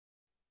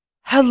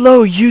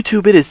Hello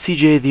YouTube, it is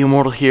CJ the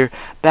Immortal here,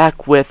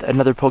 back with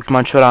another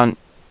Pokemon Showdown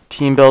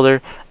team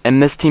builder.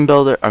 And this team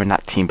builder, or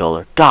not team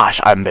builder,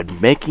 gosh, I've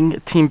been making a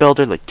team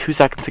builder like 2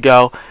 seconds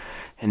ago.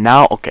 And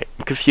now, okay,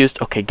 I'm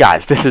confused. Okay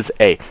guys, this is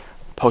a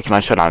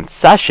Pokemon Showdown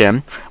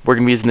session. We're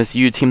going to be using this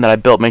U team that I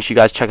built. Make sure you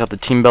guys check out the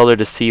team builder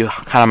to see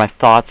kind of my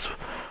thoughts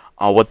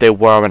on what they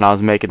were when I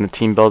was making the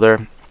team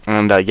builder.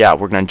 And yeah,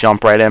 we're going to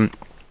jump right in.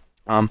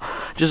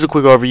 Just a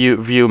quick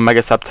overview: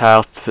 Mega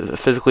Sceptile,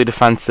 physically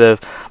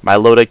defensive,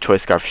 Milotic,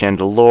 Choice Scarf,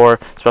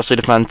 Chandelure, specially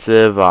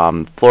defensive,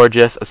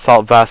 Florges,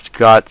 Assault Vest,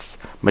 Guts,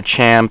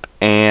 Machamp,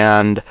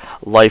 and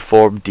Life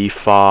Orb,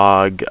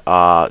 Defog,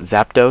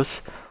 Zapdos.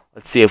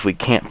 Let's see if we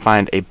can't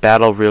find a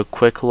battle real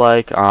quick.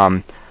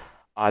 I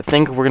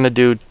think we're gonna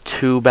do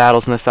 2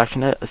 battles in this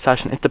session.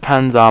 It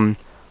depends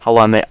how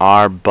long they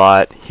are,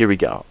 but here we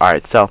go. All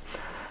right, so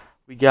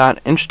we got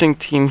an interesting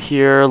team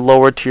here.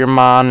 Lower tier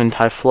Mon and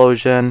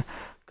Typhlosion.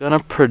 Gonna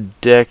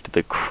predict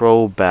the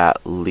Crobat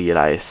lead,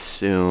 I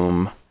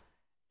assume.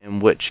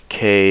 In which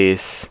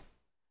case,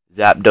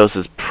 Zapdos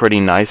is pretty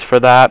nice for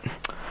that.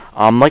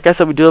 Like I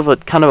said, we do have a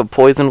kind of a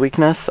poison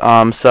weakness.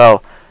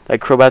 So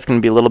that Crobat's gonna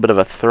be a little bit of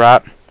a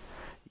threat.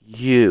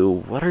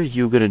 What are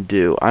you gonna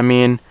do? I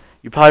mean,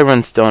 you probably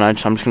run Stone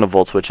Edge, so I'm just gonna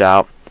Volt Switch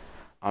out.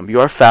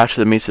 You are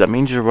faster than me, so that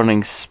means you're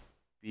running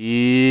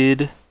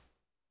speed.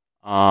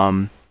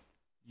 Oh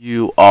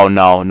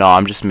no,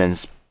 I'm just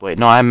wait,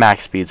 no, I'm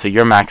max speed, so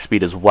you're max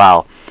speed as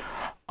well.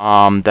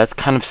 That's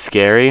kind of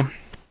scary.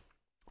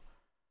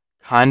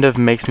 Kind of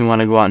makes me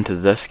want to go out into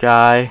this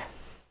guy.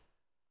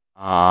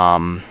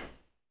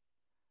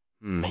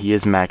 He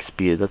is max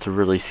speed. That's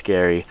really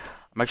scary.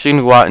 I'm actually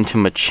gonna go out into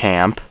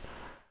Machamp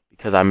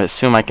because I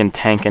assume I can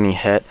tank any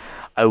hit.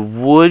 I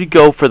would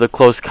go for the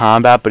close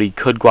combat, but he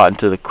could go out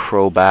into the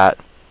Crobat.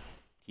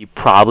 He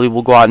probably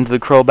will go out into the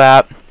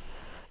Crobat.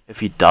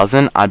 If he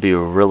doesn't, I'd be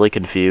really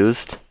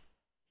confused.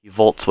 He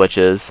Volt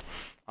Switches.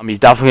 He's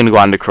definitely going to go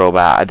on to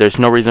Crobat. There's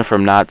no reason for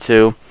him not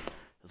to.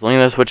 As long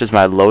as he switches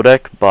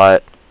Milotic,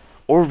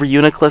 or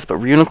Reuniclus, but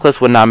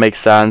Reuniclus would not make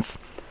sense.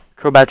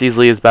 Crobat's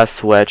easily his best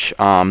switch.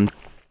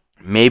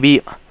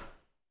 Maybe,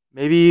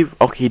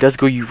 okay, he does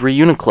go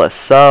Reuniclus,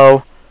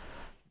 so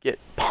get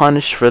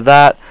punished for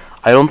that.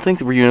 I don't think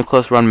the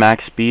Reuniclus run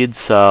max speed,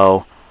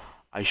 so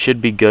I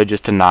should be good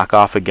just to knock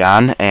off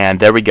again.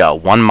 And there we go,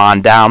 1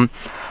 Mon down.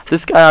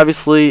 This guy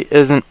obviously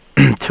isn't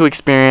too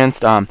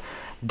experienced.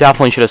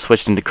 Definitely should have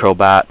switched into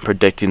Crobat,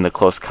 predicting the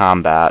close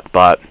combat,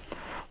 but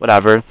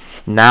whatever.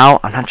 Now,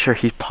 I'm not sure.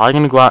 He's probably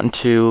going to go out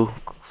into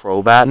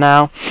Crobat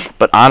now,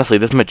 but honestly,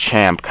 this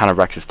Machamp kind of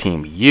wrecks his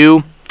team.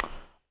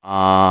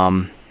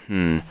 Gonna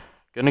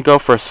go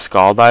for a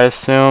Scald, I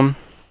assume.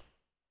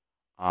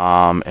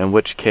 In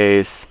which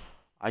case,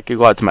 I could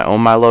go out to my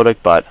own Milotic,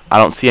 but I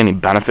don't see any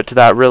benefit to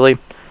that, really.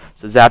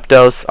 So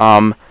Zapdos,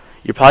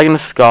 you're probably going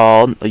to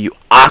Scald. You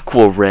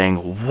Aqua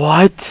Ring.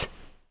 What?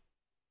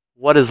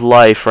 What is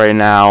life right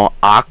now?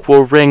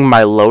 Aqua Ring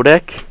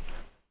Milotic?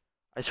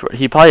 I swear,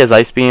 he probably has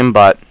Ice Beam,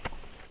 but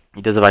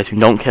he does have Ice Beam.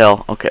 Don't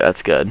kill. Okay,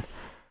 that's good.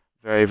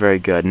 Very, very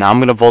good. Now I'm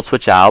going to Volt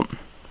Switch out.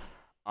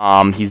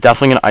 He's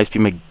definitely going to Ice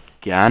Beam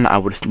again. I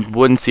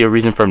wouldn't see a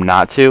reason for him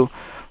not to.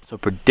 So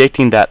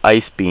predicting that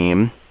Ice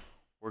Beam,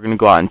 we're going to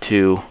go out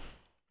into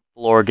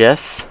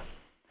Florges,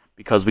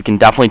 because we can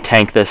definitely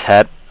tank this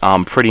hit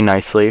pretty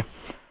nicely.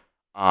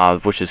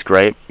 Which is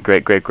great.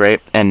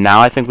 Great. And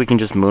now I think we can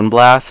just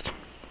Moonblast.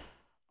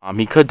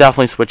 He could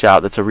definitely switch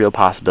out. That's a real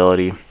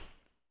possibility.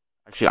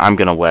 Actually, I'm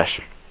going to Wish.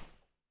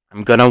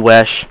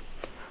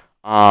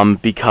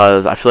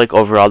 Because I feel like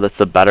overall that's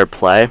the better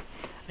play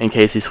in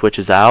case he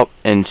switches out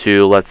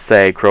into, let's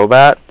say,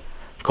 Crobat.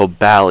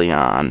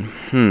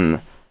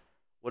 Cobalion.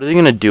 What is he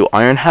going to do?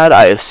 Iron Head,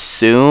 I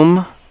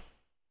assume.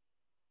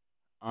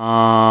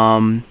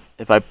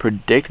 If I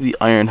predict the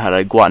Iron Head,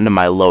 I'd go out into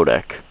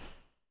Milotic.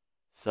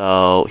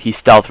 So, he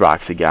Stealth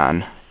Rocks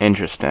again.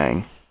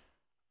 Interesting.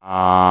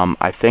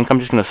 I think I'm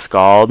just going to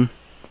Scald.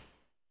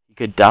 He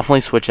could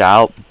definitely switch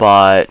out,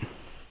 but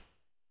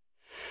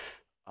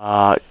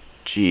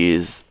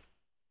jeez.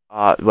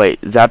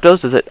 Wait,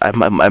 Zapdos, is it? I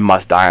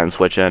must die on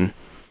switching.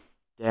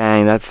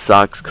 Dang, that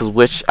sucks, because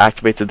Witch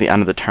activates at the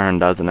end of the turn,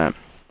 doesn't it?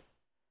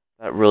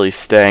 That really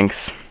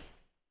stinks.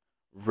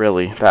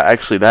 Really, that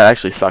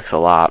actually sucks a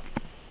lot.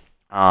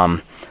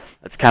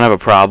 That's kind of a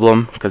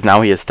problem, because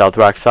now he has Stealth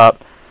Rocks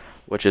up,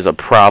 which is a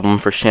problem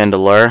for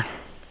Chandelure.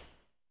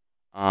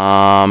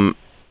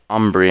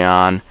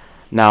 Umbreon.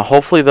 Now,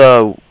 hopefully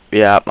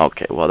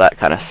okay, well, that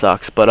kind of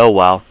sucks, but oh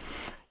well.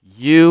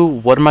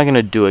 What am I going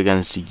to do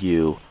against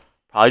you?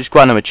 Probably just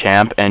go on to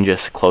Machamp and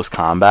just close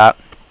combat.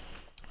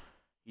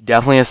 He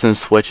definitely has some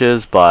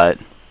switches, but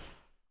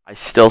I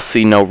still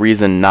see no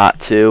reason not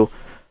to.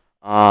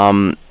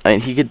 And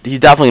he's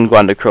definitely going to go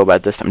on to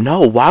Crobat this time. No,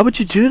 why would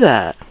you do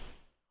that?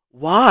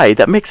 Why?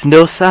 That makes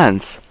no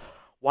sense.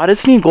 Why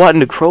doesn't he go out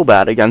into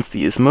Crobat against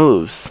these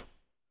moves?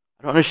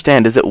 I don't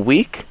understand. Is it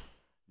weak?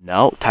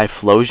 No.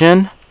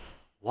 Typhlosion?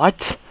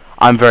 What?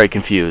 I'm very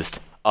confused.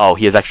 Oh,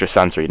 he has extra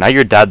sensory. Now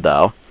you're dead,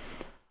 though.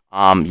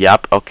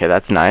 Yep. Okay,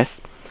 that's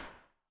nice.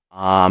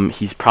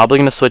 He's probably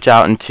going to switch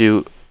out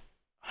into...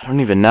 I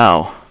don't even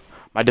know.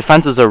 My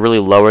defenses are really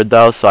lowered,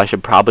 though, so I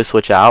should probably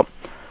switch out.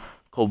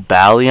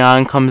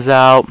 Cobalion comes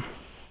out.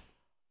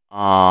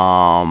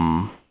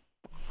 What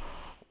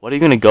are you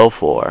going to go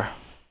for?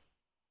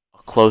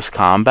 A close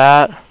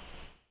combat?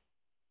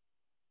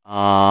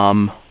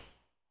 I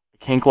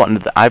can't go out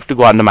into I have to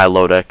go out into my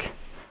Lodic.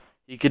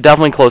 He could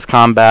definitely close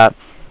combat.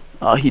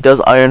 He does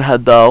Iron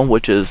Head, though,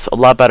 which is a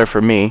lot better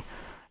for me.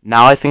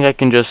 Now I think I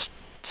can just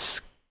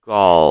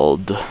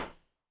Scald.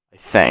 I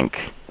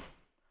think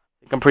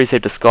I'm pretty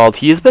safe to Scald.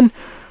 He's been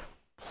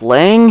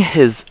playing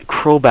his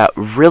Crobat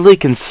really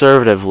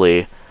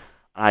conservatively.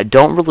 I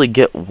don't really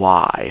get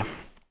why.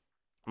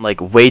 Like,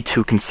 way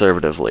too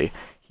conservatively.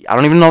 I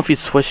don't even know if he's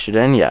switched it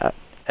in yet.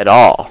 At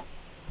all.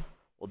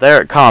 Well,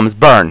 there it comes.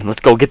 Burn. Let's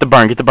go. Get the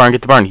burn. Get the burn.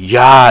 Get the burn.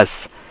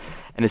 Yes!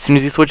 And as soon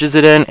as he switches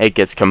it in, it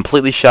gets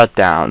completely shut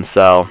down.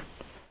 So,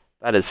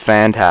 that is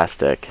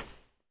fantastic.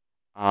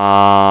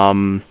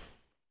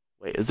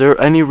 Wait, is there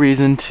any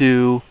reason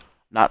to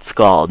not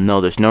Scald?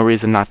 No, there's no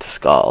reason not to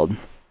Scald.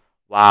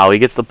 Wow, he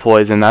gets the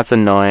poison. That's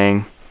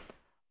annoying.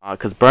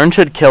 Because Burn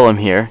should kill him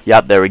here.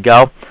 Yep, there we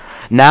go.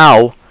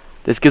 Now,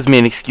 this gives me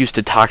an excuse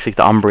to Toxic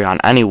the Umbreon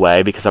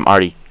anyway, because I'm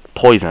already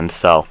poisoned.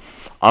 So,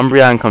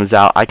 Umbreon comes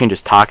out. I can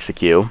just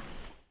Toxic you.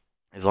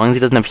 As long as he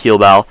doesn't have Heal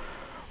Bell,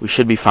 we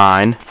should be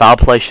fine. Foul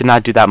Play should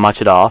not do that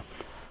much at all.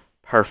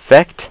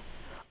 Perfect.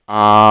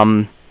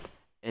 And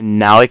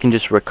now I can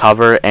just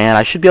recover, and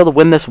I should be able to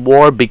win this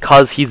war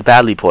because he's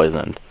badly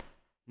poisoned.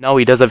 No,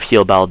 he does have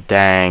Heal Bell.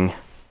 Dang.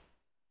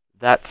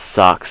 That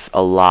sucks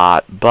a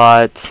lot,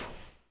 but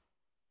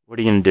what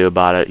are you going to do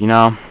about it, you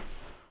know?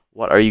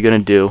 What are you going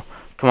to do?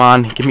 Come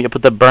on, give me up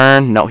with the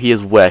burn. No, he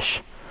is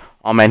Wish.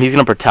 Oh, man, he's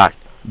going to protect.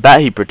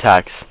 Bet he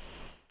protects.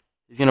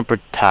 He's going to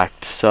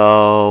protect,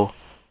 so...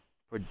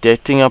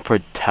 Predicting a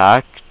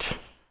protect?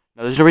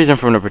 No, there's no reason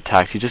for him to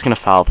protect. He's just going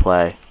to Foul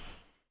Play.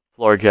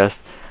 Florges.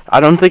 I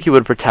don't think he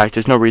would protect.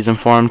 There's no reason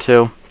for him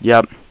to.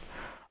 Yep.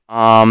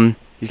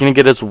 He's going to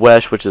get his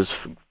Wish, which is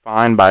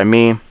fine by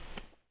me.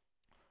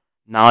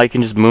 Now I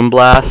can just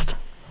Moonblast.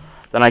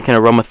 Then I can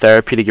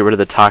Aromatherapy to get rid of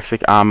the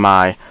Toxic on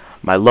my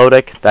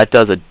Lodic. That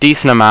does a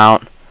decent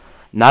amount.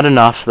 Not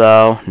enough,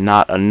 though.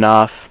 Not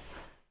enough.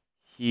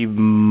 He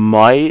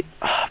might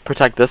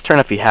protect this turn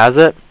if he has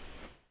it.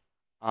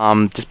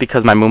 Just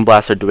because my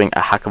Moonblasts are doing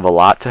a heck of a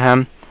lot to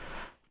him.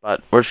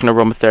 But we're just going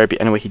to Aromatherapy.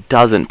 Anyway, he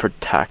doesn't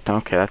protect.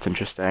 Okay, that's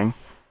interesting.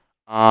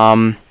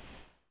 Now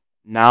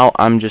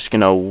I'm just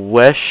going to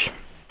Wish.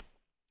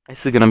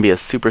 This is going to be a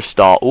super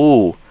stall.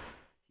 Ooh,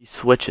 he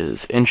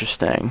switches.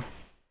 Interesting.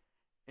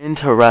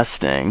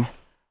 Interesting.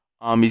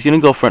 He's going to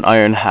go for an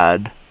Iron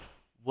Head.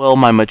 Will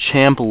my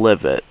Machamp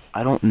live it?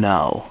 I don't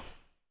know.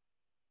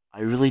 I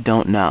really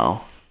don't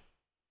know.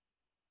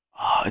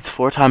 Oh, it's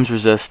 4 times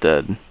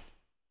resisted.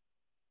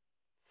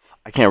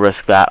 I can't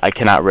risk that. I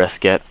cannot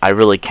risk it. I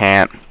really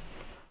can't.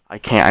 I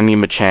can't. I need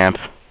Machamp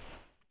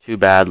too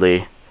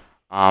badly.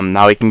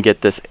 Now we can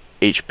get this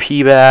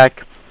HP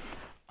back.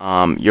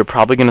 You're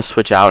probably going to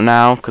switch out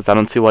now, because I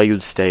don't see why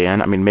you'd stay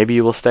in. I mean, maybe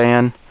you will stay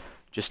in,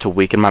 just to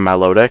weaken my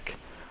Milotic.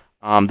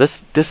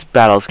 This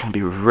battle is going to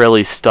be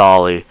really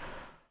stally.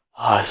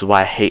 Oh, this is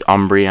why I hate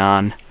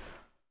Umbreon.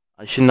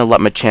 I shouldn't have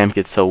let Machamp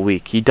get so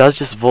weak. He does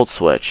just Volt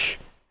Switch.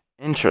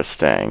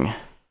 Interesting.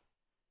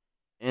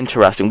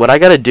 Interesting. What I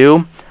gotta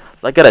do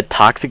is I gotta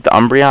Toxic the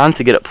Umbreon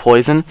to get it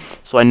poisoned,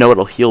 so I know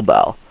it'll Heal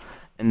Bell.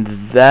 And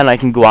then I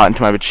can go out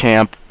into my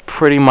Machamp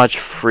pretty much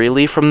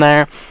freely from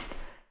there.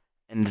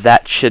 And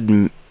that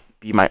should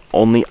be my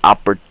only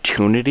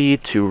opportunity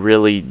to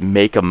really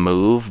make a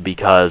move,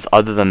 because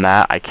other than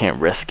that, I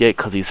can't risk it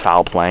because he's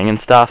foul playing and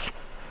stuff.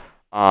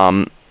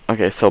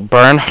 Okay, so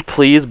burn.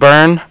 Please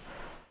burn.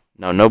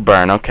 No, no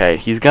burn. Okay,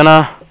 he's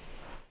gonna...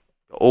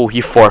 Oh,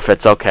 he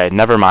forfeits. Okay,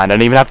 never mind. I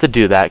didn't even have to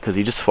do that because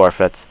he just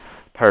forfeits.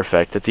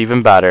 Perfect. It's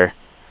even better.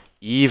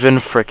 Even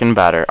frickin'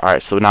 better.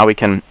 Alright, so now we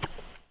can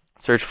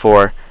search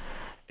for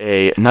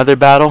another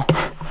battle.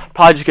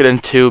 Probably just get in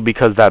 2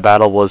 because that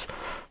battle was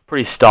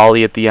pretty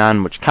stally at the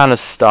end, which kind of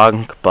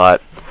stunk,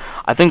 but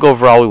I think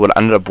overall we would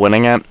have ended up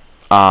winning it.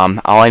 All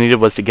I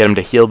needed was to get him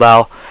to Heal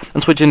Bell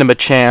and switch into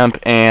Machamp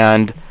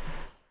and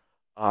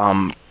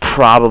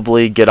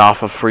probably get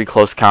off of free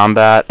close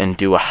combat and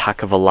do a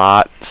heck of a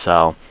lot.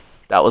 So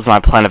that was my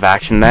plan of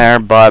action there,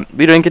 but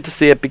we didn't get to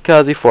see it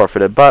because he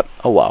forfeited, but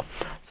oh well.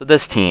 So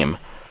this team,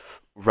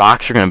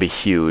 rocks are going to be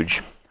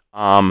huge.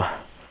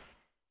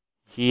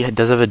 He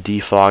does have a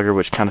Defogger,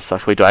 which kind of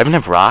sucks. Wait, do I even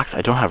have rocks?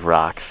 I don't have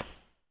rocks.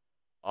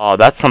 Oh,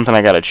 that's something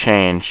I got to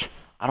change.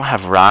 I don't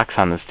have rocks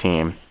on this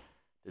team.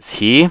 Is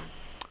he?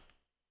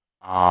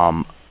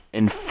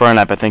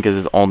 Infernape, I think, is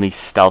his only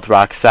Stealth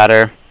Rock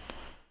setter.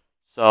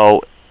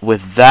 So,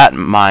 with that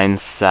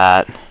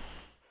mindset,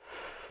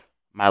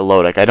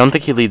 Milotic. I don't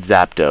think he leads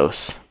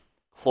Zapdos.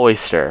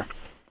 Cloyster.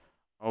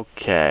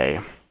 Okay.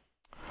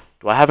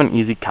 Do I have an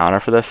easy counter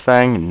for this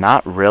thing?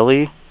 Not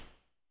really.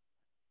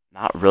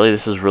 Not really.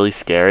 This is really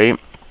scary.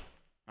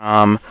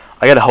 I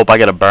gotta hope I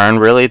get a burn,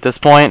 really, at this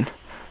point.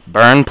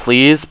 Burn,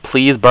 please.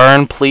 Please,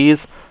 burn,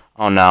 please.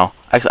 Oh, no.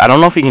 Actually, I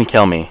don't know if he can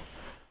kill me.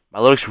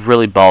 Milotic's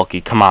really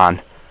bulky. Come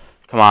on.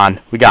 Come on.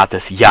 We got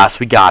this. Yes,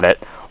 we got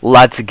it.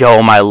 Let's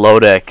go,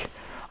 Milotic.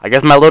 I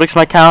guess Milotic's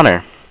my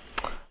counter.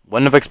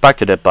 Wouldn't have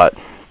expected it, but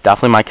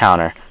definitely my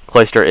counter.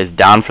 Cloyster is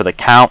down for the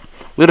count.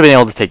 We would have been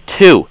able to take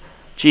 2.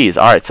 Jeez.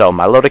 Alright, so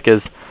Milotic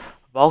is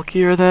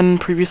bulkier than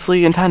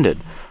previously intended.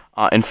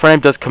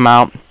 Infernape does come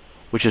out,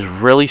 which is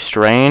really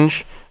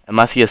strange,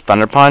 unless he has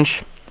Thunder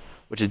Punch,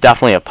 which is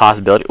definitely a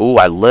possibility. Ooh,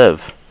 I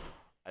live.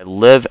 I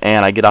live,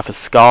 and I get off his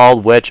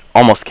Scald, which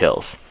almost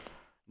kills.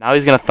 Now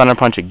he's going to Thunder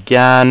Punch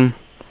again.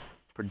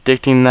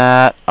 Predicting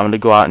that, I'm going to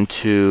go out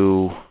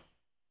into...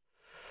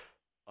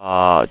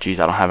 Geez,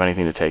 I don't have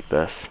anything to take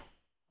this.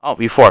 Oh,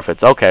 he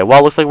forfeits. Okay,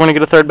 well, looks like we're going to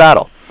get a third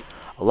battle.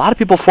 A lot of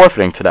people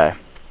forfeiting today.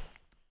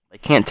 They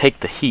can't take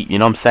the heat, you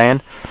know what I'm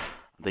saying?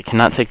 They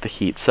cannot take the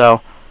heat,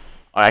 so...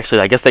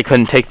 Actually, I guess they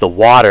couldn't take the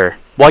water.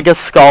 Well, I guess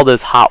Scald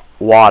is hot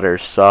water,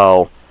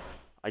 so...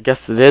 I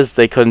guess it is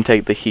they couldn't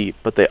take the heat,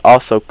 but they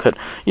also could...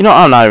 You know,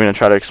 I'm not even going to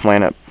try to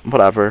explain it.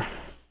 Whatever.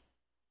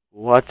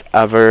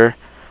 Whatever.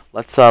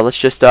 Let's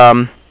just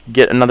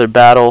get another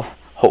battle.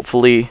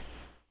 Hopefully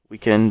we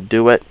can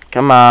do it.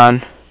 Come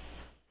on.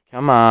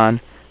 Come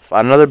on.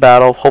 Find another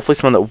battle. Hopefully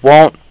someone that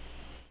won't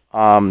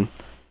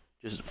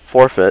just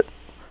forfeit.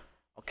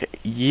 Okay.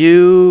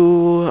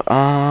 You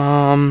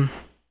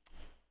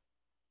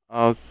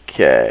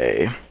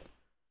okay.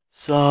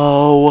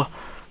 So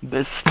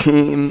this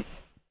team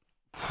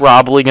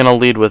probably gonna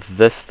lead with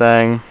this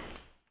thing.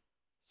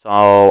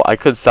 So I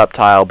could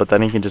Sceptile, but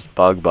then he can just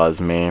Bug Buzz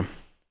me.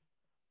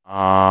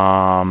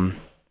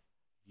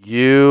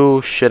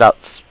 You should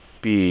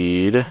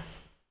outspeed. You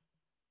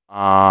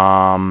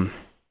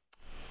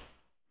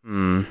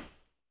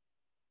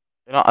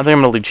know, I think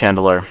I'm gonna lead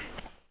Chandelure.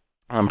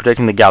 I'm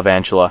predicting the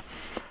Galvantula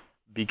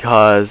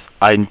because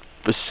I'm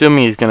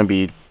assuming he's gonna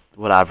be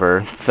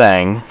whatever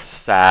thing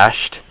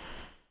sashed,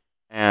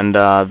 and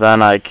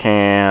then I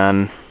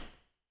can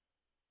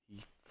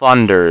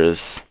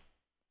Thunders.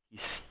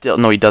 He's still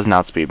no, he doesn't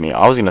outspeed me.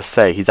 I was gonna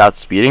say he's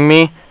outspeeding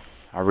me.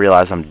 I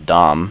realize I'm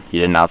dumb. He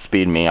didn't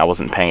outspeed me. I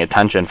wasn't paying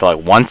attention for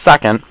like 1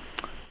 second.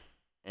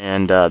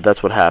 And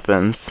that's what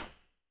happens.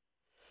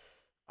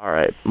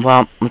 Alright,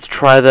 well, let's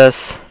try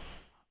this.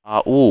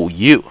 Ooh,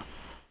 you.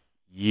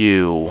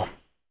 You.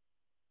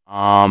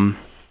 Do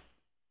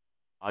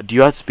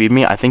you outspeed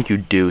me? I think you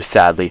do,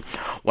 sadly.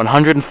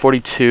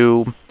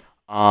 142,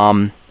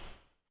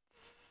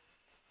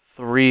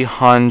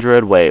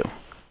 300, wait,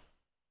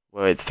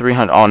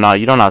 300, oh no,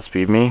 you don't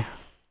outspeed me.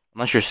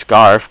 Unless you're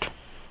Scarfed.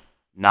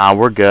 Nah,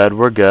 we're good,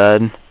 we're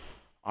good.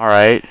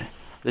 Alright.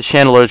 This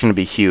Chandelure is going to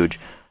be huge.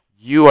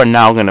 You are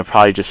now going to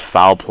probably just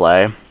foul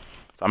play. So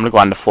I'm going to go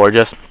on to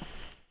Florges.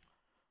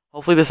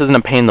 Hopefully this isn't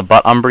a pain in the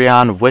butt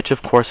Umbreon, which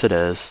of course it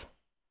is.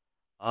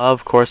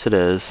 Of course it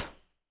is.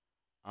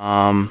 What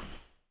are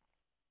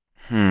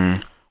you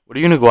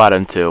going to go out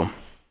into?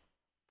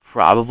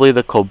 Probably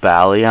the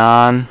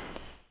Cobalion,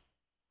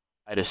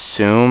 I'd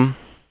assume.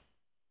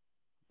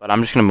 But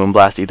I'm just going to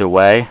Moonblast either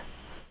way.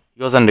 He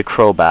goes into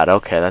Crobat.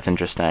 Okay, that's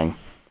interesting.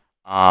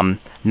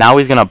 Now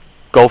he's going to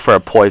go for a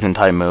Poison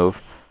type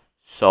move.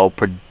 So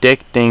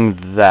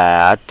predicting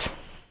that,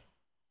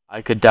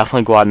 I could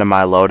definitely go out into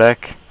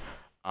Milotic.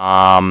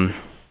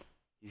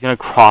 He's going to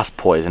Cross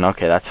Poison.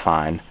 Okay, that's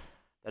fine.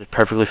 That is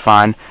perfectly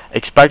fine.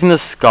 Expecting the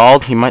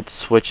Scald, he might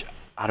switch.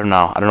 I don't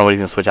know. I don't know what he's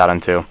going to switch out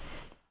into.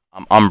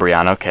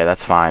 Umbreon. Okay,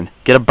 that's fine.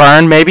 Get a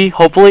burn, maybe?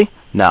 Hopefully?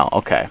 No.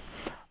 Okay.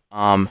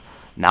 Now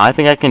I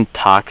think I can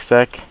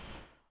Toxic.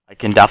 I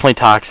can definitely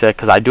Toxic,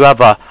 because I do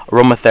have a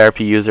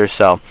Aromatherapy user,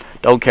 so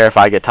don't care if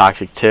I get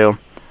Toxic too.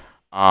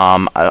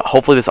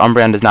 Hopefully this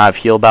Umbreon does not have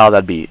Heal Bell.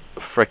 That'd be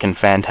freaking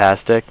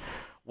fantastic.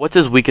 What's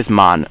his weakest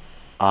Mon?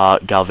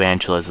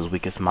 Galvantula is his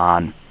weakest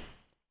Mon.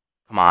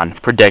 Come on.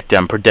 Predict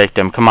him. Predict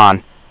him. Come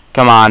on.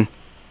 Come on.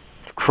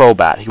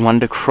 Crobat. He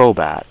wanted a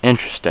Crobat.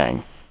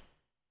 Interesting.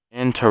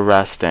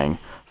 Interesting.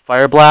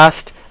 Fire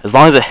Blast. As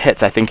long as it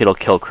hits, I think it'll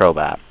kill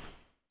Crobat.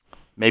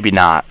 Maybe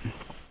not.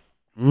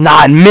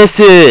 Not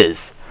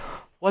misses!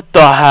 What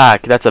the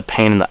heck? That's a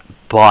pain in the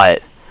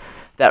butt.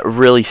 That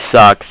really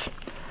sucks.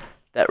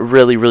 That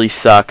really, really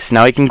sucks.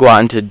 Now he can go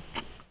out into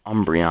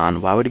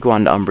Umbreon. Why would he go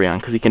on to Umbreon?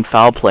 Because he can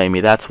Foul Play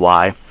me. That's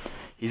why.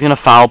 He's going to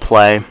Foul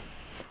Play.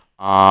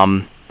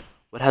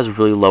 What has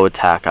really low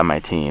attack on my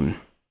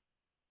team?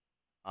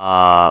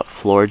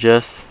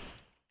 Florges.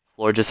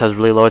 Florges has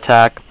really low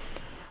attack.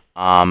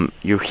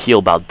 Your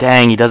Heal Bell.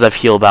 Dang, he does have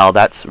Heal Bell.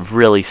 That's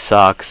really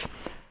sucks.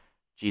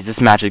 Jeez,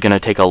 this match is going to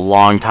take a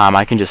long time.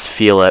 I can just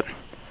feel it.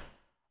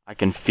 I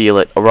can feel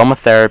it.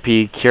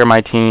 Aromatherapy, cure my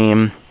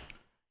team.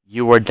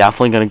 You are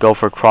definitely going to go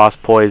for Cross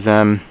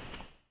Poison.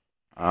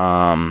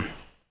 Milotic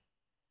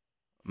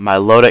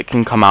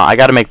can come out. I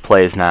got to make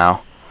plays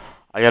now.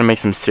 I got to make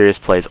some serious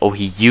plays. Oh,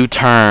 he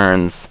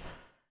U-turns.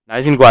 Now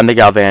he's going to go out into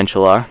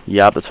Galvantula.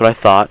 Yep, that's what I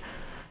thought.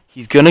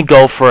 He's going to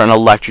go for an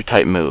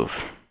Electric-type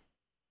move.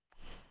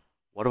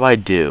 What do I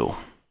do?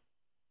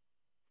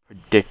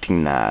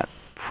 Predicting that.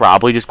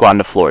 Probably just go out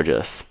into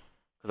Florges.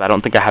 Because I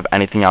don't think I have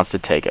anything else to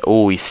take it.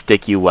 Ooh, he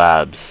Sticky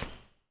Webs.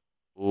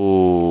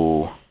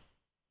 Ooh.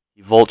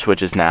 He Volt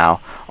Switches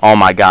now. Oh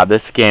my god,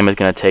 this game is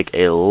going to take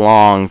a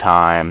long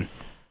time.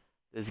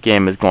 This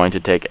game is going to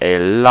take a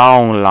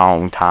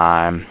long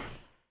time.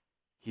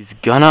 He's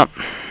gonna...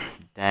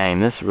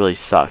 Dang, this really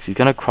sucks. He's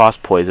gonna cross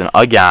poison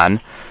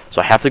again.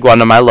 So I have to go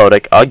onto my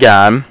Lodic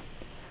again.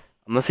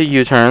 Unless he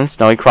U-turns.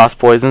 No, he cross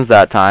poisons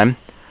that time.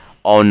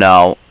 Oh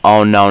no.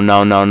 Oh no,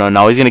 no, no, no,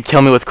 no. He's gonna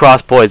kill me with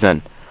cross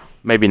poison.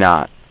 Maybe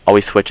not. Oh,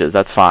 he switches.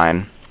 That's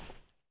fine.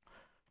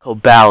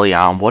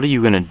 Cobalion, what are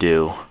you gonna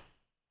do?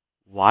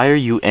 Why are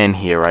you in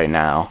here right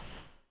now?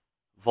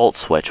 Volt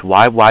Switch.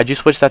 Why'd you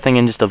switch that thing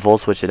in just to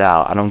Volt Switch it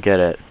out? I don't get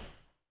it.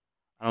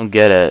 I don't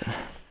get it.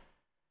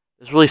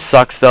 This really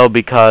sucks, though,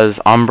 because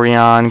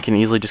Umbreon can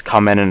easily just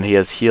come in and he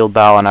has Heal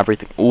Bell and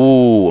everything.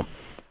 Ooh.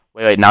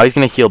 Wait, now he's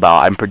going to Heal Bell.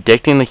 I'm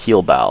predicting the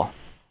Heal Bell.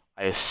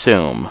 I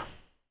assume.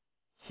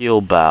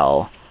 Heal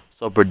Bell.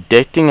 So,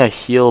 predicting a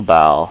Heal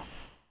Bell,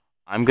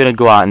 I'm going to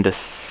go out into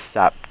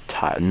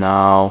Sceptile.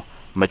 No.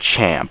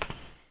 Machamp.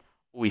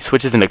 Ooh, he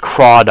switches into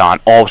Crawdon.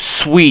 Oh,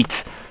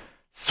 sweet.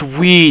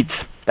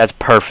 Sweet. That's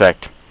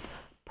perfect.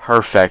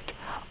 Perfect.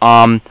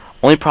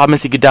 Only problem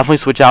is he could definitely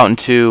switch out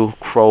into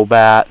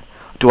Crobat.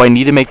 Do I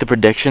need to make the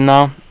prediction,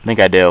 though? I think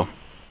I do.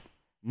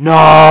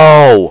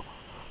 No!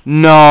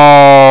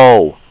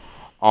 No!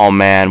 Oh,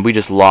 man. We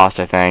just lost,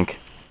 I think.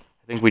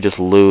 I think we just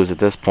lose at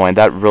this point.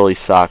 That really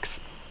sucks.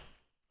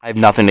 I have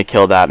nothing to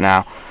kill that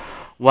now.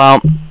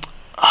 Well,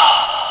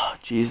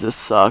 Jesus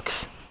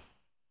sucks.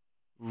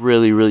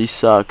 Really, really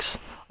sucks.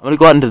 I'm going to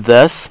go out into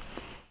this.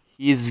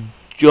 He's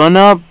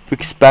gonna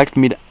expect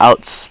me to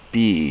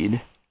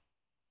outspeed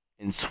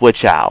and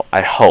switch out.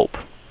 I hope.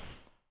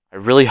 I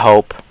really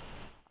hope.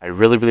 I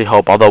really, really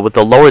hope. Although with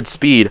the lowered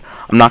speed,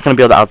 I'm not going to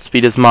be able to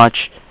outspeed as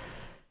much.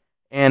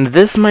 And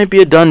this might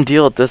be a done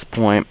deal at this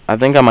point. I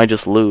think I might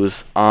just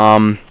lose.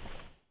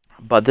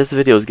 But this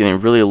video is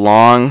getting really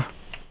long.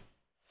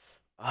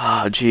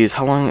 Oh, geez.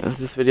 How long has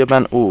this video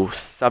been? Ooh,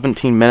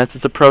 17 minutes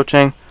it's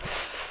approaching.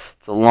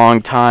 It's a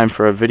long time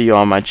for a video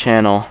on my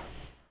channel.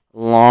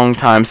 Long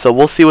time. So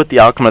we'll see what the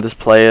outcome of this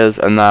play is.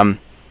 And then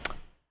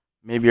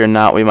maybe or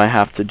not, we might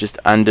have to just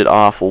end it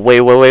off.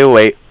 Wait.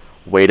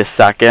 Wait a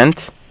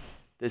second.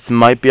 This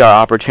might be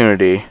our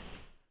opportunity.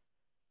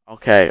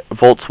 Okay,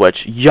 Volt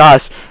Switch.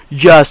 Yes,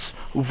 yes.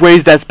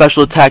 Raise that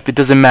special attack. That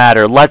doesn't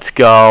matter. Let's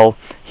go.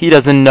 He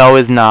doesn't know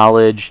his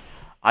knowledge.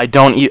 I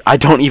don't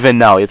even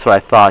know. It's what I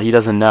thought. He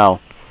doesn't know.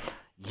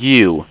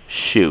 You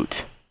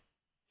shoot.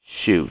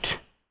 Shoot.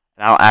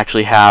 And I don't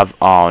actually have.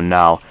 Oh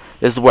no.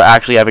 This is where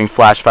actually having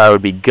Flash Fire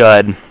would be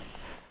good.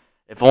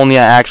 If only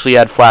I actually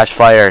had Flash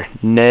Fire.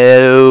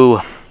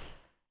 No.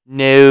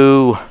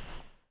 No.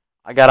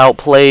 I got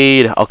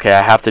outplayed. Okay,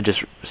 I have to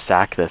just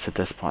sack this at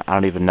this point. I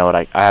don't even know what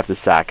I have to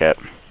sack it.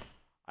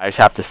 I just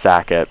have to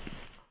sack it.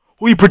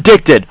 We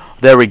predicted!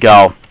 There we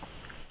go.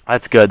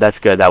 That's good, that's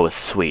good. That was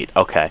sweet.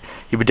 Okay.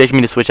 He predicted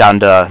me to switch out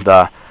into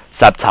the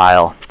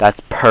Sceptile.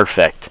 That's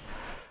perfect.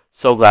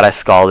 So glad I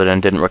scalded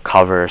and didn't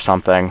recover or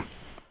something.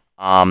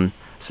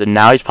 So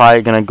now he's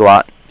probably going to go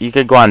out. You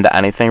could go on to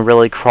anything,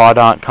 really.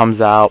 Crawdon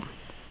comes out.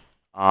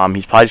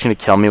 He's probably just going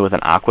to kill me with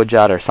an Aqua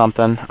Jet or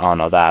something. Oh,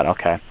 no, that.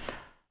 Okay.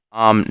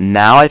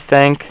 Now I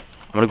think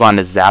I'm going to go on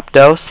to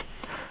Zapdos.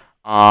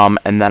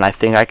 And then I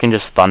think I can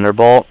just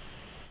Thunderbolt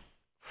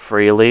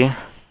freely.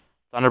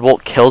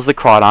 Thunderbolt kills the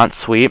Crawdon.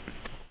 Sweet.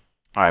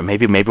 All right,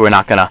 maybe we're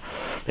not gonna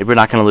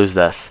lose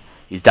this.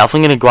 He's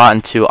definitely gonna go out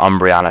into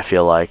Umbreon. I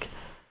feel like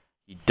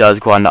he does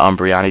go into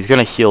Umbreon. He's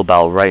gonna Heal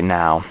Bell right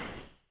now.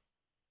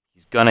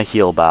 He's gonna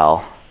Heal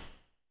Bell.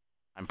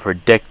 I'm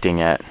predicting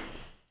it.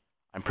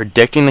 I'm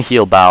predicting the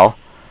Heal Bell.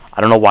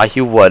 I don't know why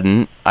he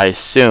wouldn't. I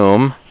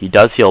assume he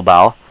does Heal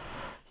Bell.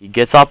 He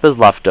gets up his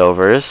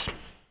leftovers.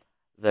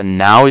 Then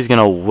now he's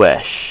gonna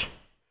Wish.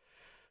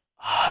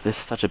 This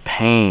is such a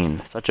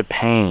pain. Such a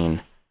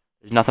pain.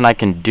 There's nothing I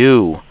can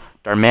do.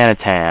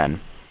 Darmanitan.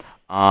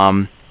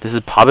 This is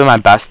probably my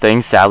best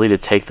thing, sadly, to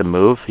take the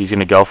move he's going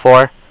to go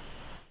for.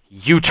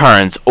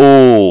 U-turns.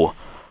 Ooh.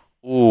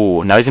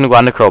 Ooh. Now he's going to go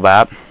on to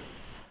Crobat.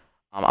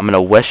 I'm going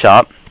to Wish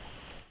up.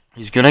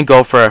 He's going to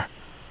go for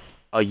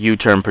a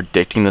U-turn,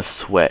 predicting the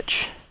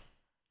switch.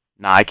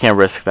 Nah, I can't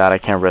risk that. I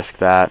can't risk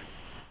that.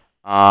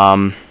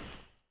 We'll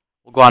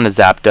go on to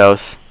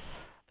Zapdos.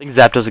 I think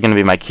Zapdos is going to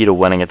be my key to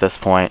winning at this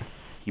point.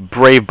 He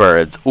Brave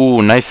Birds.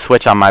 Ooh, nice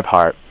switch on my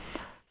part.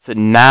 So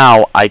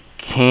now I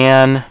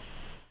can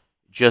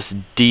just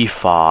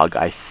defog,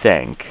 I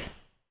think.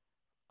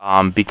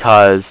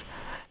 Because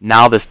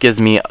now this gives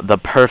me the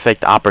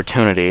perfect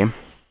opportunity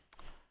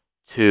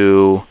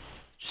to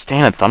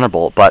stand in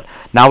Thunderbolt. But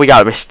now we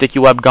got a Sticky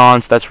Web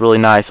gone, so that's really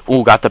nice.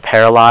 Ooh, got the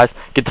Paralyze.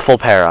 Get the full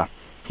para.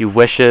 He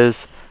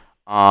Wishes.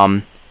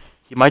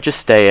 He might just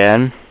stay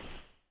in.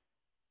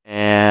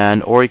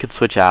 Or he could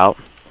switch out.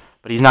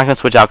 But he's not going to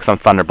switch out because I'm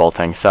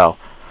Thunderbolting, so...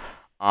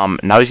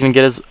 now he's going to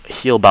get his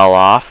Heal Bell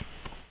off.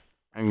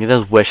 And get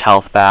his Wish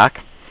health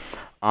back.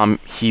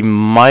 He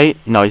might...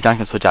 No, he's not going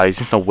to switch out. He's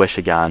just going to Wish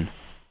again.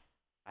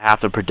 I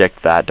have to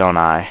predict that, don't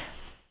I?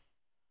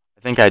 I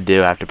think I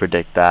do have to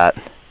predict that.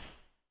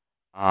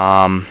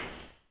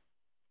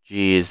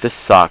 Jeez, this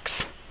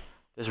sucks.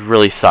 This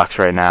really sucks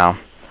right now.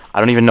 I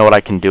don't even know what I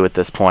can do at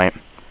this point.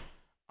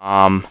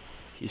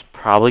 He's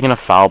probably gonna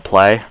foul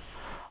play.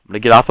 I'm gonna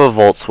get off of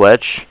Volt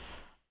Switch.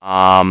 Go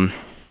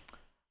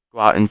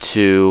out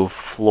into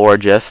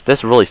Florges.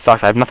 This really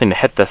sucks. I have nothing to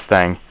hit this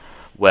thing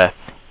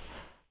with.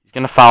 He's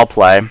gonna foul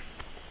play.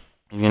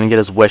 He's gonna get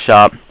his wish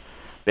up.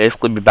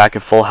 Basically be back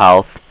at full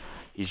health.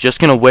 He's just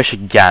gonna wish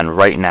again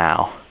right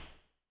now.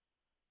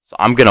 So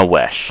I'm gonna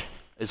wish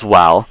as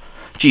well.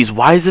 Jeez,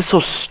 why is this so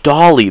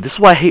stally? This is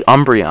why I hate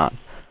Umbreon.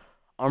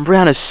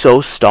 Umbreon is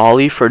so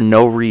stally for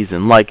no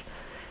reason. Like,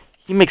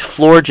 he makes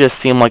Florges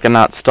seem like a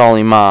not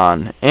stally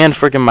mon. And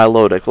freaking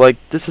Milotic. Like,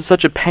 this is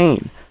such a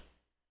pain.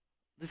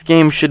 This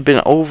game should have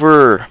been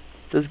over.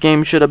 This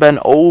game should have been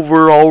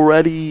over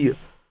already.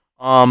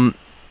 Now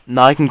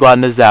I can go out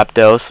into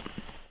Zapdos.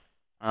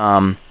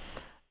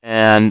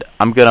 And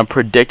I'm gonna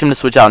predict him to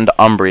switch out into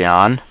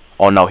Umbreon.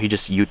 Oh no, he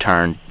just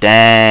U-turned.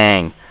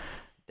 Dang.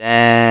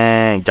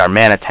 Dang.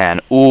 Darmanitan.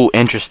 Ooh,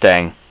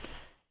 interesting.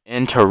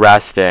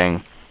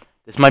 Interesting.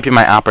 This might be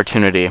my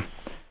opportunity.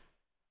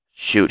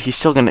 Shoot, he's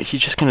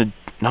just gonna,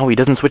 no, he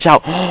doesn't switch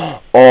out.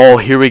 Oh,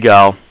 here we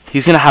go.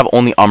 He's gonna have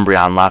only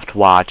Umbreon left,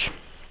 watch.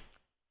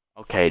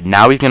 Okay,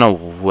 now he's gonna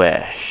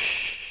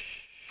wish.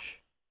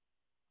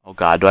 Oh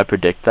god, do I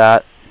predict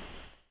that?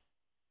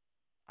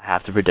 I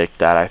have to predict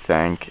that, I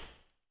think.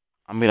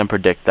 I'm gonna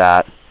predict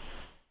that.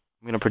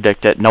 I'm gonna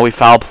predict it. No, he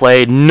foul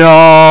played.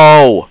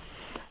 No!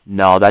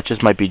 No, that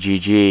just might be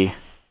GG.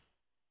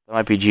 That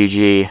might be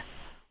GG.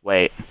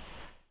 Wait.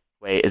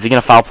 Wait, is he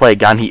gonna foul play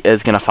again? He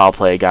is gonna foul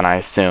play again, I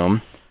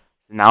assume.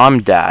 Now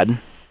I'm dead.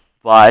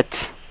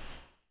 But,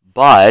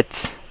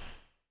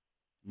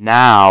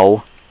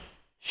 now,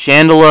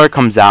 Chandelure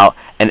comes out,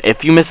 and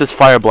if you miss this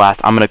Fire Blast,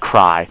 I'm gonna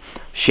cry.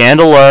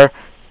 Chandelure,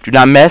 do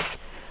not miss.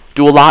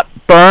 Do a lot.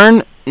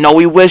 Burn. No,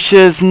 he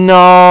wishes.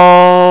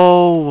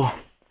 No.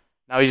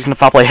 Now he's just gonna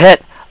foul play.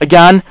 Hit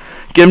again.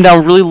 Get him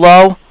down really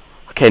low.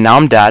 Okay, now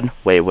I'm dead.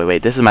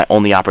 Wait. This is my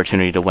only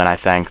opportunity to win, I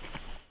think.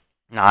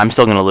 No, I'm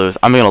still gonna lose.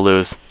 I'm gonna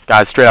lose.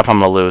 Guys, straight up, I'm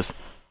gonna lose.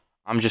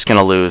 I'm just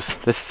gonna lose.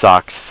 This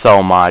sucks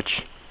so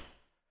much.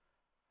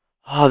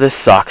 Oh, this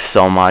sucks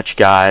so much,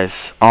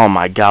 guys. Oh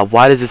my god,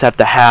 why does this have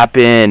to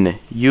happen?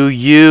 Why are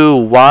you?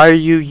 Why do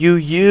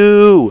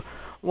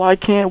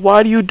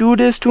you do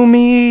this to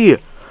me?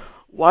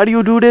 Why do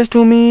you do this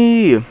to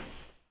me?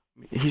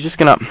 He's just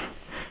gonna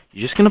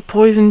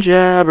poison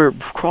jab or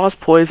cross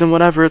poison,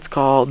 whatever it's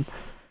called.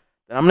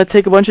 Then I'm gonna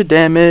take a bunch of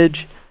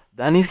damage.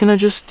 Then he's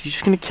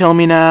just gonna kill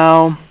me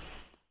now.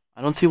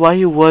 I don't see why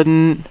he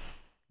wouldn't.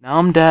 Now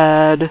I'm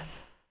dead.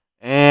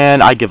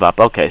 And I give up.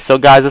 Okay, so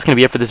guys, that's going to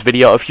be it for this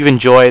video. If you've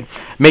enjoyed,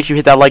 make sure you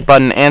hit that like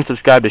button and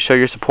subscribe to show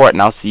your support.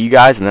 And I'll see you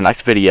guys in the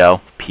next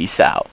video. Peace out.